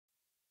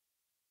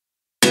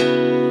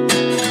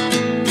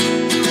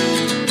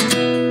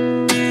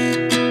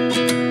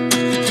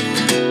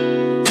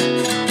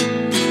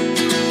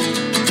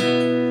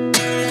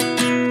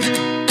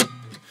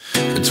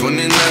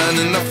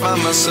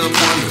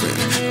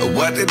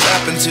what did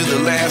happen to the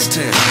last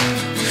 10?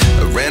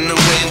 I ran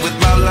away with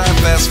my life,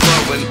 fast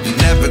forward,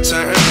 never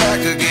turn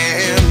back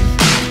again.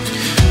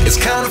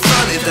 It's kind of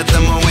funny that the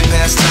more we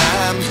pass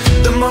time,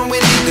 the more we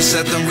need to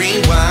set them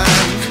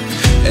rewind.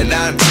 And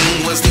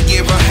 19 was the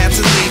year I had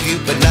to leave you,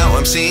 but now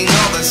I'm seeing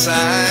all the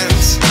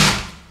signs.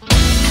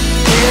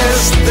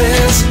 Is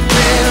this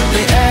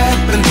really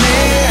happening?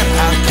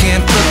 I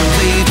can't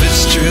believe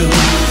it's true.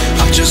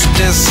 I'm just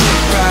as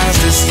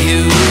surprised as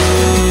you.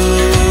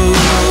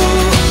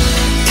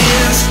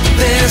 Is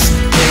this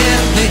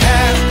really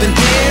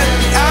happening?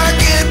 I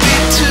can't be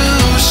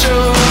too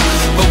sure,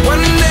 but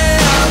one day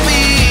I'll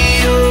be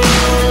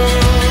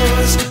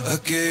yours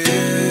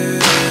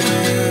again.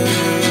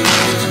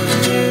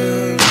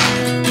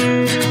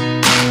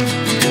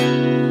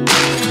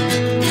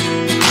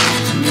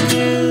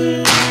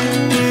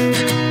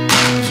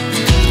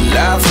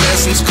 Life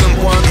lessons come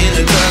one in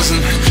a dozen,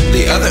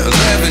 the other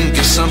 11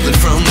 get something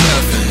from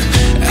nothing.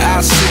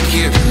 I sit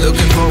here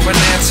looking for an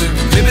answer.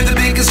 Maybe the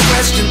biggest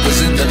question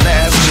was in the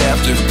last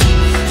chapter.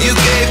 You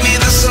gave me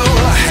the soul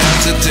I have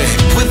today.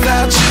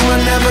 Without you I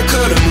never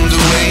could have moved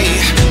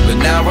away, but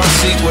now I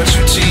see what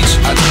you teach.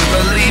 I do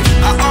believe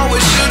I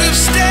always should have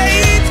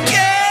stayed.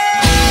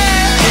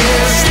 Yeah.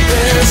 Is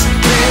this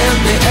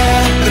really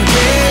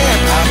happening?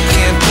 I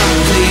can't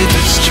believe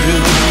it's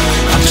true.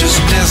 I'm just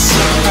as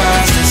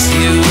surprised as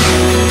you.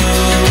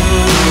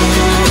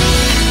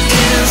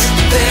 Is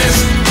this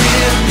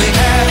really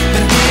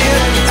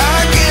happening? I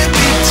can't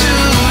be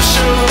too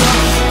sure,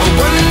 but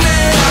one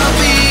day I'll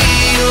be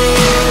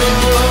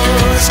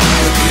yours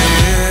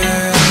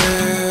again.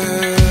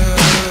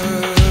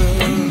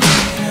 One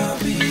day I'll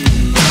be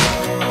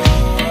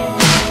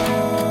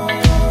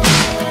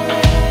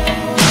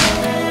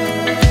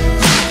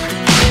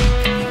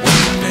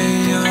One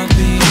day I'll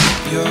be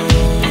yours.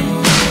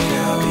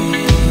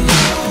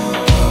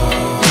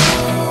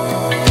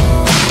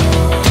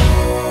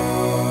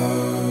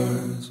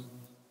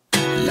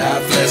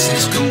 Life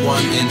lessons come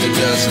one in a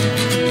dozen,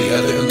 the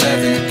other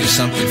 11 get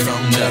something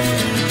from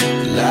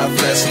nothing. Life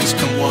lessons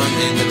come one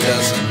in a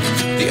dozen,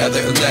 the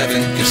other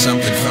 11 get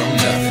something from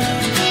nothing.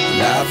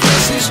 Life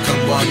lessons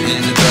come one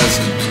in a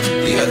dozen,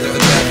 the other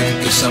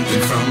 11 get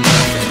something from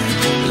nothing.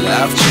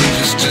 Life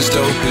changes just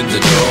open the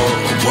door.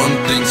 One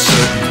thing's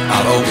certain,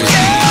 I'll always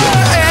be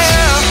yours.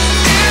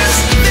 Is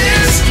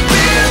this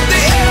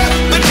really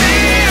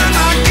happening?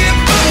 I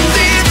can't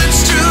believe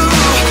it's true.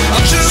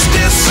 I'm just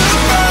as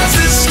surprised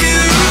as you.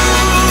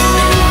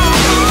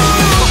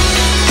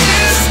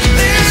 Is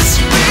this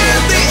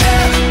really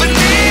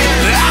happening?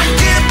 I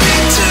can't be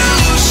too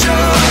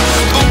sure,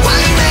 but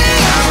one day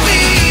I'll be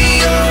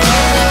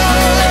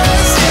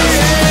yours.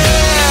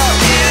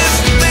 Yeah. Is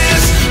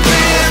this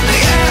really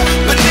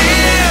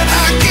happening?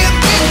 I can't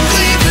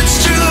believe it's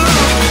true.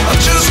 I'm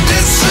just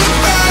as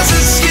surprised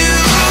as you.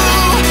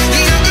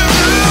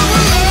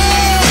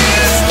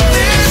 Is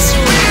this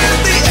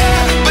really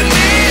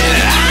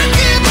happening? I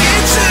can't be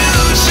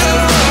too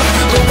sure,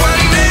 but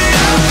one day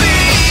I'll be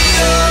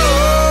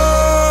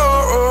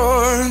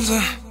yours.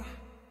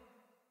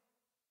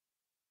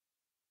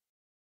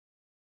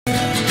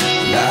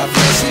 Life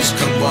lessons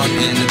come one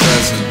in a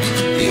dozen,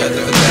 the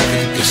other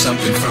 11 get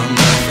something from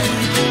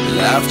nothing.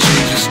 Life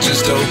changes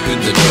just open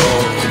the door.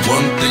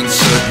 One thing's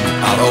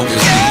certain, I'll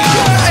always be